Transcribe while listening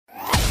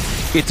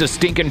It's a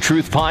Stinkin'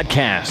 Truth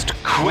podcast.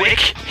 Quick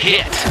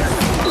hit.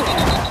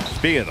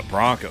 Speaking of the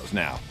Broncos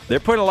now,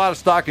 they're putting a lot of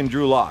stock in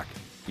Drew Lock.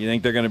 You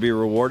think they're going to be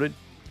rewarded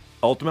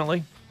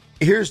ultimately?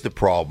 Here's the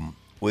problem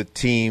with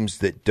teams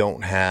that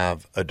don't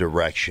have a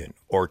direction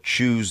or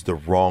choose the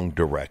wrong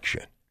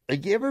direction.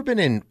 Like, you ever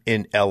been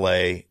in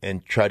L.A.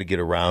 and try to get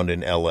around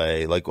in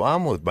L.A.? Like, well,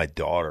 I'm with my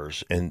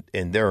daughters, and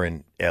they're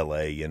in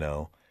L.A., you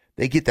know.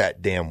 They get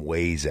that damn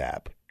Waze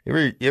app.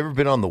 You ever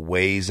been on the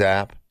Waze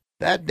app?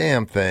 That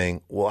damn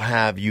thing will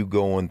have you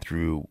going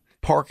through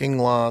parking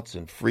lots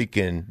and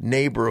freaking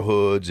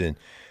neighborhoods and,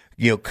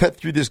 you know, cut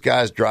through this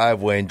guy's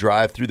driveway and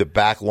drive through the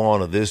back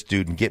lawn of this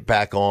dude and get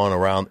back on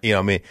around, you know,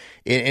 I mean,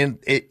 and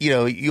you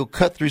know, you'll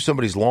cut through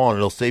somebody's lawn and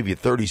it'll save you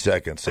 30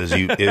 seconds as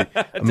you, Take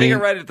it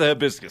right at the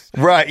hibiscus.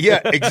 Right. Yeah,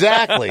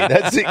 exactly.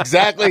 That's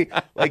exactly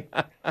like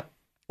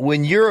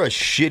when you're a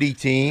shitty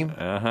team,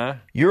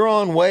 you're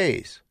on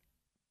Waze.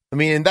 I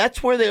mean, and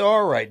that's where they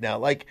are right now.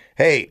 Like,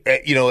 hey,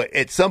 you know,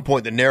 at some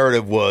point the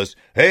narrative was,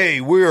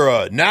 hey,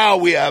 now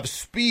we have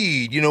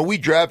speed. You know, we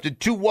drafted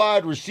 2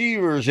 wide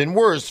receivers and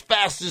we're as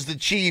fast as the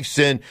Chiefs,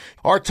 and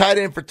our tight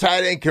end for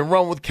tight end can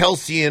run with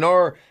Kelsey, and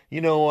our, you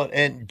know,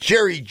 and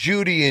Jerry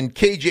Jeudy and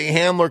KJ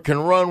Hamler can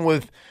run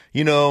with,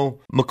 you know,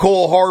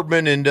 McCole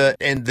Hardman and the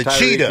Tyreek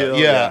Cheetah. Hill,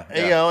 yeah.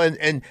 yeah. You know,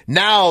 and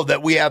now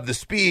that we have the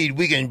speed,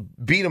 we can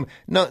beat them.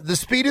 No, the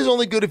speed is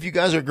only good if you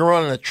guys are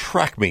running a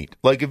track meet.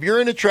 Like, if you're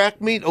in a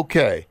track meet,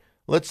 okay,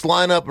 let's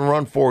line up and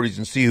run 40s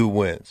and see who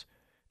wins.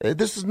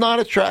 This is not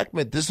a track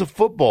meet. This is a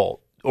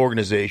football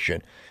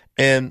organization.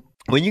 And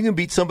when you can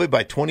beat somebody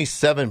by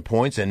 27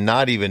 points and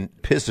not even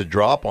piss a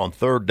drop on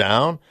third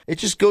down, it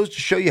just goes to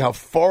show you how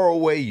far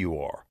away you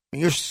are.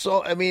 You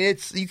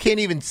can't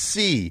even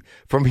see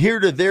from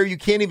here to there. You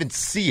can't even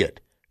see it.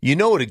 You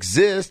know it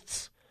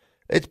exists.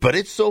 But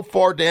it's so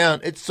far down.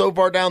 It's so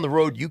far down the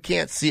road. You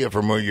can't see it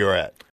from where you're at.